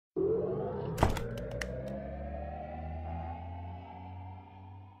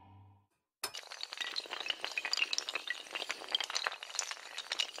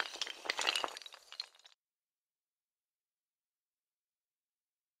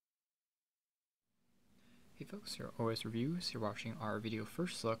Hey folks, here are OS Reviews. You're watching our video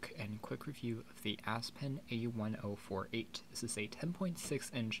first look and quick review of the Azpen A1048. This is a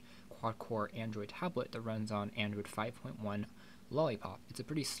 10.6 inch quad-core Android tablet that runs on Android 5.1 Lollipop. It's a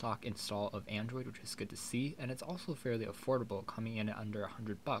pretty stock install of Android, which is good to see, and it's also fairly affordable, coming in at under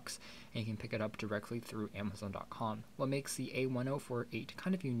 $100, and you can pick it up directly through Amazon.com. What makes the A1048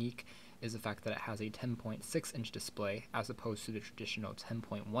 kind of unique is the fact that it has a 10.6 inch display as opposed to the traditional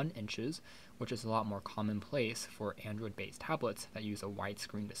 10.1 inches, which is a lot more commonplace for Android-based tablets that use a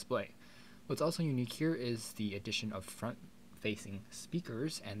widescreen display. What's also unique here is the addition of front-facing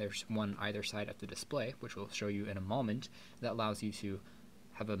speakers, and there's one either side of the display, which we'll show you in a moment, that allows you to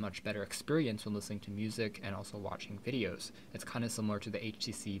have a much better experience when listening to music and also watching videos. It's kind of similar to the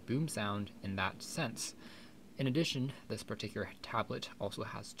HTC Boom sound in that sense. In addition, this particular tablet also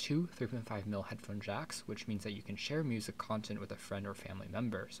has two 3.5mm headphone jacks, which means that you can share music content with a friend or family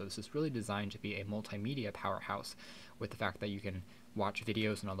member. So this is really designed to be a multimedia powerhouse, with the fact that you can watch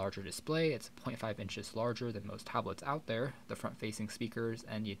videos on a larger display. It's 0.5 inches larger than most tablets out there, the front-facing speakers,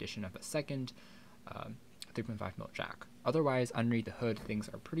 and the addition of a second 3.5mm jack. Otherwise, underneath the hood, things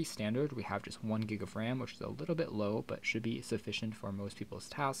are pretty standard. We have just 1 gig of RAM, which is a little bit low, but should be sufficient for most people's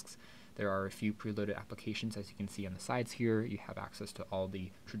tasks. There are a few preloaded applications, as you can see on the sides here. You have access to all the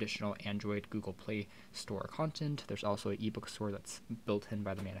traditional Android Google Play Store content. There's also an ebook store that's built in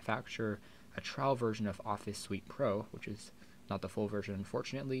by the manufacturer, a trial version of Office Suite Pro, which is not the full version,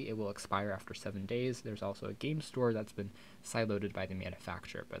 unfortunately. It will expire after 7 days. There's also a game store that's been sideloaded by the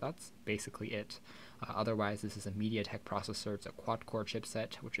manufacturer, but that's basically it. Otherwise, this is a MediaTek processor. It's a quad-core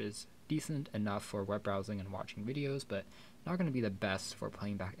chipset, which is decent enough for web browsing and watching videos, but not going to be the best for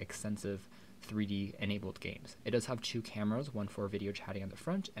playing back extensive 3D-enabled games. It does have 2 cameras, one for video chatting on the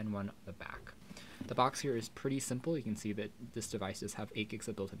front and one on the back. The box here is pretty simple. You can see that this device does have 8 gigs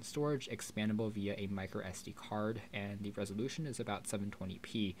of built-in storage, expandable via a micro SD card, and the resolution is about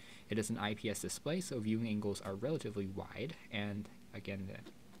 720p. It is an IPS display, so viewing angles are relatively wide, and again, the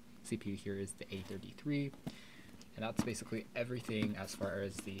CPU here is the A33. And that's basically everything as far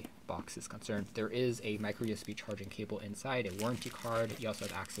as the box is concerned. There is a micro USB charging cable inside, a warranty card. You also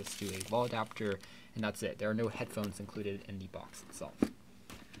have access to a wall adapter, and that's it. There are no headphones included in the box itself.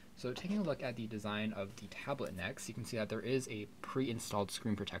 So taking a look at the design of the tablet next, you can see that there is a pre-installed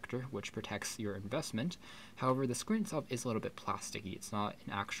screen protector which protects your investment. However, the screen itself is a little bit plasticky. It's not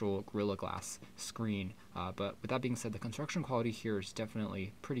an actual Gorilla Glass screen, but with that being said, the construction quality here is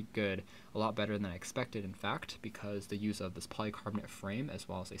definitely pretty good, a lot better than I expected, in fact, because the use of this polycarbonate frame as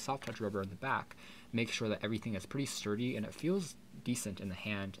well as a soft touch rubber in the back makes sure that everything is pretty sturdy and it feels decent in the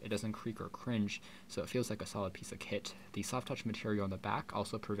hand. It doesn't creak or cringe, so it feels like a solid piece of kit. The soft touch material on the back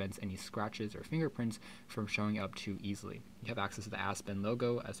also prevents any scratches or fingerprints from showing up too easily. You have access to the Azpen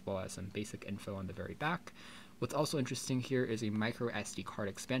logo as well as some basic info on the very back. What's also interesting here is a micro SD card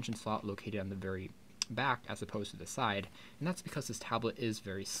expansion slot located on the very back as opposed to the side, and that's because this tablet is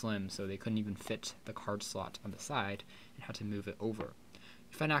very slim, so they couldn't even fit the card slot on the side and had to move it over.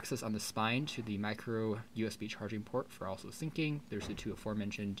 You find access on the spine to the micro USB charging port for also syncing. There's the 2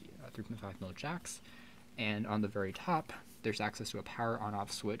 aforementioned 3.5mm jacks, and on the very top there's access to a power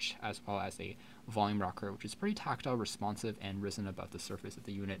on-off switch as well as a volume rocker, which is pretty tactile, responsive, and risen above the surface of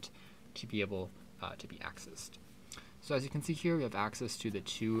the unit to be able to be accessed. So as you can see here, we have access to the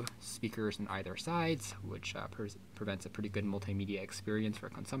 2 speakers on either sides, which prevents a pretty good multimedia experience for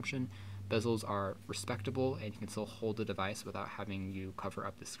consumption. Bezels are respectable, and you can still hold the device without having you cover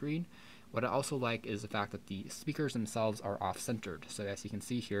up the screen. What I also like is the fact that the speakers themselves are off-centered. So as you can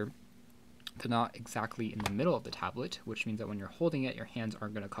see here, they're not exactly in the middle of the tablet, which means that when you're holding it, your hands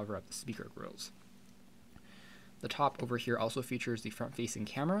aren't going to cover up the speaker grills. The top over here also features the front-facing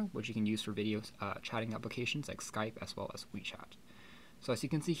camera, which you can use for video chatting applications like Skype as well as WeChat. So as you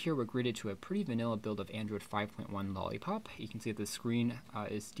can see here, we're graded to a pretty vanilla build of Android 5.1 Lollipop. You can see that the screen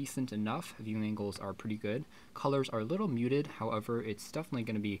is decent enough. Viewing angles are pretty good. Colors are a little muted, however, it's definitely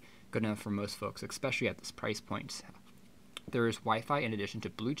going to be good enough for most folks, especially at this price point. There is Wi-Fi in addition to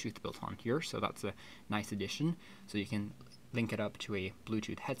Bluetooth built on here, so that's a nice addition. So you can link it up to a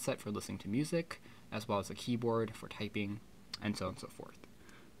Bluetooth headset for listening to music, as well as a keyboard for typing, and so on and so forth.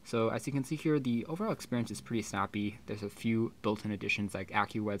 So as you can see here, the overall experience is pretty snappy. There's a few built-in additions like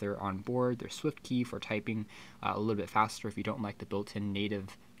AccuWeather on board. There's SwiftKey for typing a little bit faster if you don't like the built-in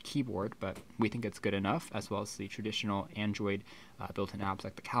native keyboard, but we think it's good enough, as well as the traditional Android built-in apps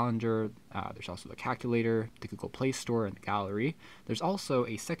like the calendar. There's also the calculator, the Google Play Store, and the gallery. There's also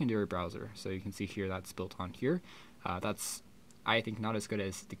a secondary browser, so you can see here that's built on here. That's I think not as good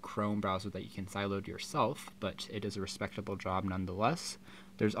as the Chrome browser that you can sideload yourself, but it is a respectable job nonetheless.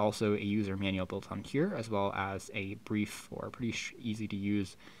 There's also a user manual built on here, as well as a brief or pretty easy to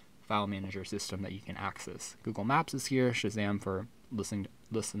use file manager system that you can access. Google Maps is here, Shazam for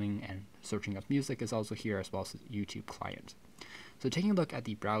listening and searching up music is also here, as well as the YouTube client. So taking a look at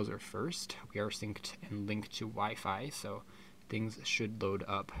the browser first, we are synced and linked to Wi-Fi, so things should load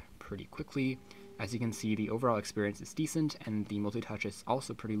up pretty quickly. As you can see, the overall experience is decent, and the multi-touch is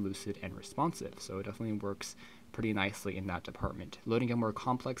also pretty lucid and responsive, so it definitely works pretty nicely in that department. Loading in more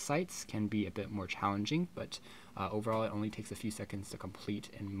complex sites can be a bit more challenging, but overall it only takes a few seconds to complete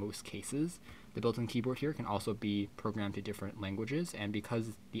in most cases. The built-in keyboard here can also be programmed to different languages, and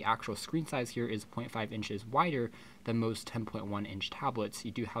because the actual screen size here is 0.5 inches wider than most 10.1 inch tablets,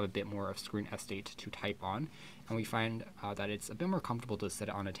 you do have a bit more of screen estate to type on, and we find that it's a bit more comfortable to set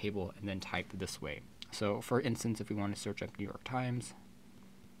it on a table and then type this way. So for instance, if we want to search up New York Times,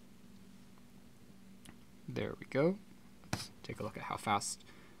 there we go. Let's take a look at how fast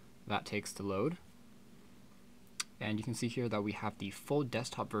that takes to load. And you can see here that we have the full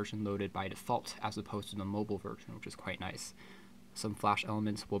desktop version loaded by default as opposed to the mobile version, which is quite nice. Some Flash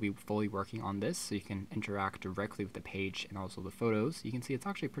elements will be fully working on this, so you can interact directly with the page and also the photos. You can see it's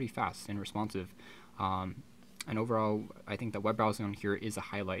actually pretty fast and responsive. And overall, I think that web browsing on here is a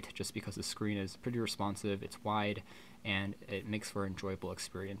highlight just because the screen is pretty responsive, it's wide, and it makes for an enjoyable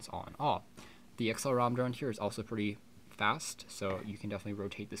experience all in all. The accelerometer on here is also pretty fast, so you can definitely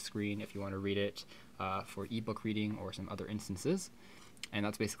rotate the screen if you want to read it for ebook reading or some other instances. And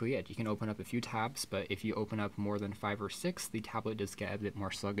that's basically it. You can open up a few tabs, but if you open up more than 5 or 6, the tablet does get a bit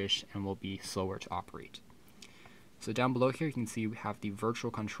more sluggish and will be slower to operate. So down below here, you can see we have the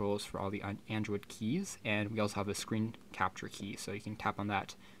virtual controls for all the Android keys, and we also have a screen capture key, so you can tap on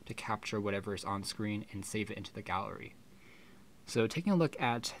that to capture whatever is on screen and save it into the gallery. So taking a look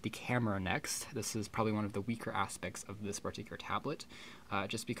at the camera next, this is probably one of the weaker aspects of this particular tablet,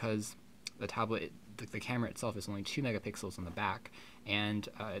 just because the tablet, the camera itself is only 2 megapixels on the back, and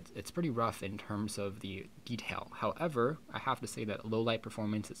it's pretty rough in terms of the detail. However, I have to say that low light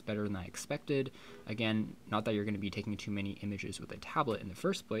performance is better than I expected. Again, not that you're going to be taking too many images with a tablet in the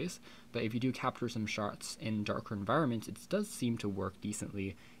first place, but if you do capture some shots in darker environments, it does seem to work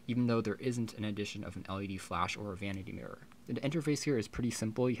decently, even though there isn't an addition of an LED flash or a vanity mirror. The interface here is pretty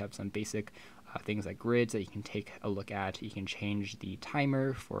simple. You have some basic things like grids that you can take a look at. You can change the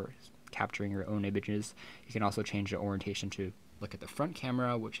timer for capturing your own images. You can also change the orientation to look at the front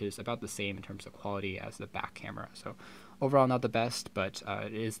camera, which is about the same in terms of quality as the back camera. So overall not the best, but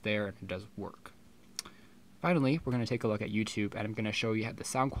it is there and it does work. Finally, we're going to take a look at YouTube, and I'm going to show you the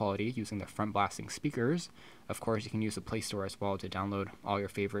sound quality using the front blasting speakers. Of course, you can use the Play Store as well to download all your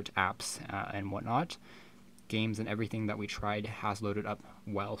favorite apps and whatnot. Games and everything that we tried has loaded up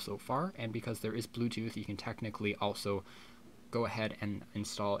well so far, and because there is Bluetooth, you can technically also go ahead and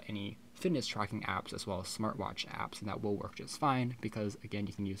install any fitness tracking apps as well as smartwatch apps, and that will work just fine because, again,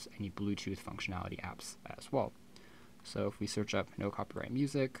 you can use any Bluetooth functionality apps as well. So if we search up no copyright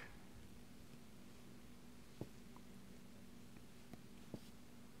music,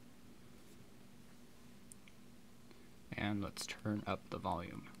 and let's turn up the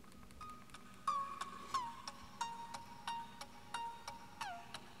volume.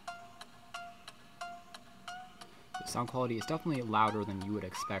 The sound quality is definitely louder than you would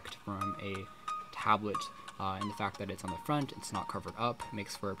expect from a tablet, and the fact that it's on the front, it's not covered up,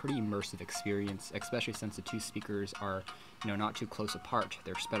 makes for a pretty immersive experience, especially since the two speakers are, not too close apart,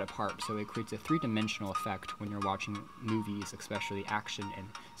 they're spread apart, so it creates a three-dimensional effect when you're watching movies, especially action and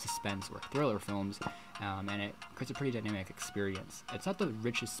suspense or thriller films, and it creates a pretty dynamic experience. It's not the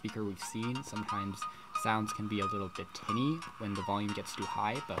richest speaker we've seen. Sometimes sounds can be a little bit tinny when the volume gets too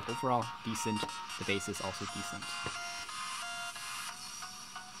high, but overall decent. The bass is also decent.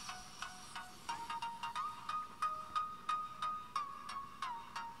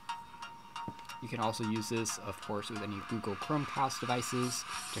 You can also use this, of course, with any Google Chromecast devices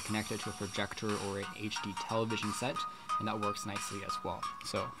to connect it to a projector or an HD television set, and that works nicely as well.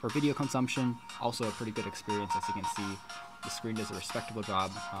 So for video consumption, also a pretty good experience. As you can see, the screen does a respectable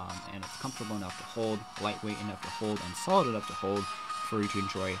job, and it's comfortable enough to hold, lightweight enough to hold, and solid enough to hold for you to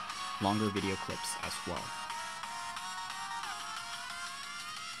enjoy longer video clips as well.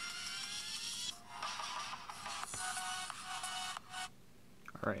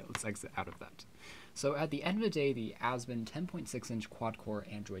 Alright, let's exit out of that. So at the end of the day, the Azpen 10.6-inch quad-core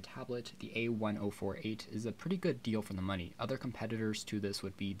Android tablet, the A1048, is a pretty good deal for the money. Other competitors to this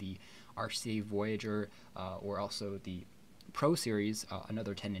would be the RCA Voyager or also the Pro series,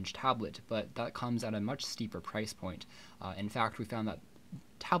 another 10-inch tablet, but that comes at a much steeper price point. In fact, we found that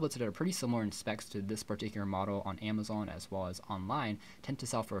tablets that are pretty similar in specs to this particular model on Amazon as well as online tend to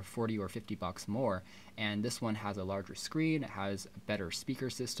sell for 40 or 50 bucks more, and this one has a larger screen, it has a better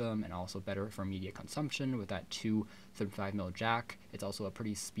speaker system, and also better for media consumption with that 2.35mm jack. It's also a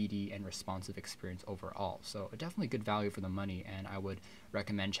pretty speedy and responsive experience overall, so definitely good value for the money, and I would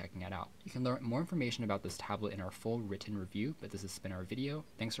recommend checking it out. You can learn more information about this tablet in our full written review, but this has been our video.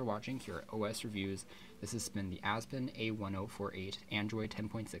 Thanks for watching here at OS Reviews. This has been the Azpen A1048 Android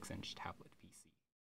 10.6 inch tablet.